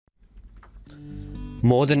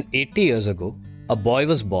More than 80 years ago, a boy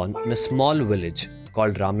was born in a small village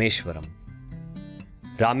called Rameshwaram.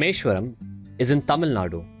 Rameshwaram is in Tamil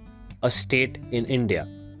Nadu, a state in India.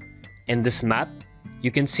 In this map,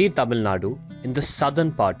 you can see Tamil Nadu in the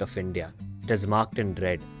southern part of India. It is marked in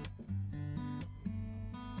red.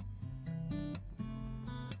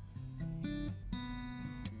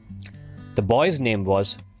 The boy's name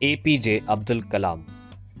was A.P.J. Abdul Kalam.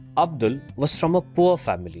 Abdul was from a poor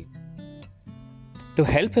family. To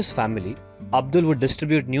help his family, Abdul would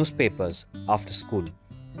distribute newspapers after school.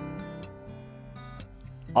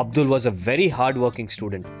 Abdul was a very hard-working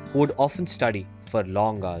student who would often study for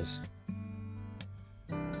long hours.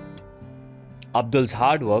 Abdul's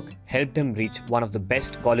hard work helped him reach one of the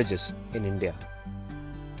best colleges in India.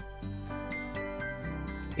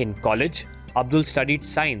 In college, Abdul studied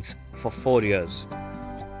science for 4 years.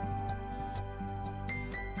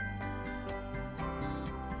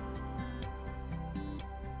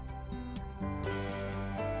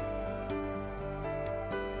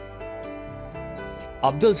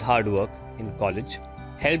 Abdul's hard work in college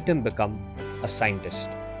helped him become a scientist.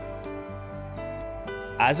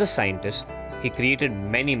 As a scientist, he created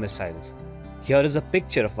many missiles. Here is a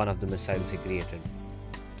picture of one of the missiles he created.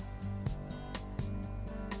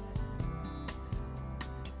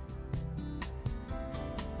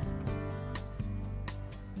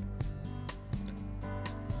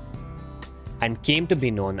 And came to be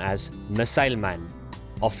known as Missile Man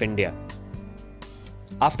of India.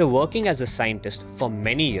 After working as a scientist for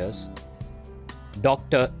many years,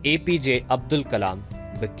 Dr. A.P.J. Abdul Kalam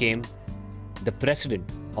became the President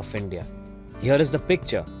of India. Here is the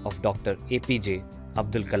picture of Dr. A.P.J.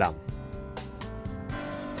 Abdul Kalam.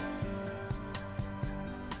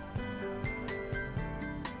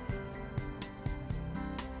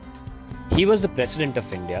 He was the President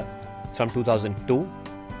of India from 2002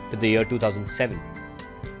 to the year 2007.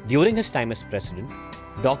 During his time as President,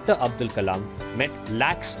 Dr. Abdul Kalam met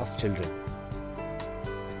lakhs of children.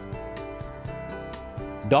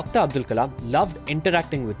 Dr. Abdul Kalam loved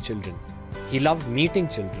interacting with children. He loved meeting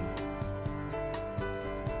children.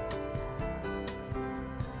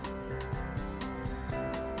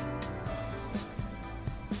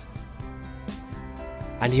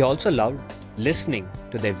 And he also loved listening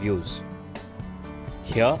to their views.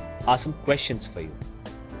 Here are some questions for you.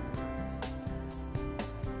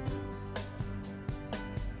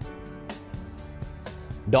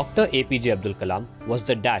 Dr. A.P.J. Abdul Kalam was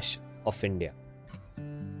the dash of India.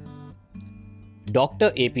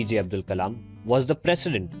 Dr. A.P.J. Abdul Kalam was the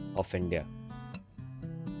President of India.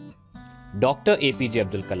 Dr. A.P.J.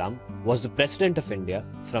 Abdul Kalam was the President of India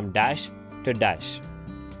from dash to dash.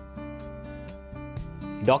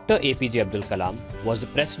 Dr. A.P.J. Abdul Kalam was the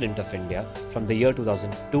President of India from the year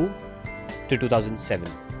 2002 to 2007.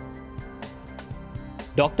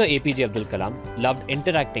 Dr. A.P.J. Abdul Kalam loved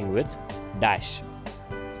interacting with dash.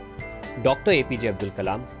 Dr. A.P.J. Abdul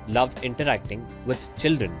Kalam loved interacting with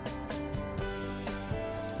children.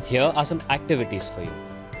 Here are some activities for you.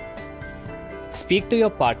 Speak to your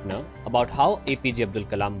partner about how A.P.J. Abdul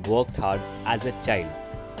Kalam worked hard as a child.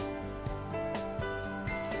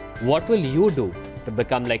 What will you do to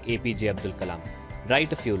become like A.P.J. Abdul Kalam?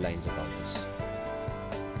 Write a few lines about this.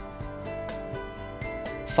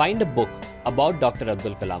 Find a book about Dr.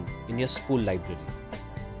 Abdul Kalam in your school library.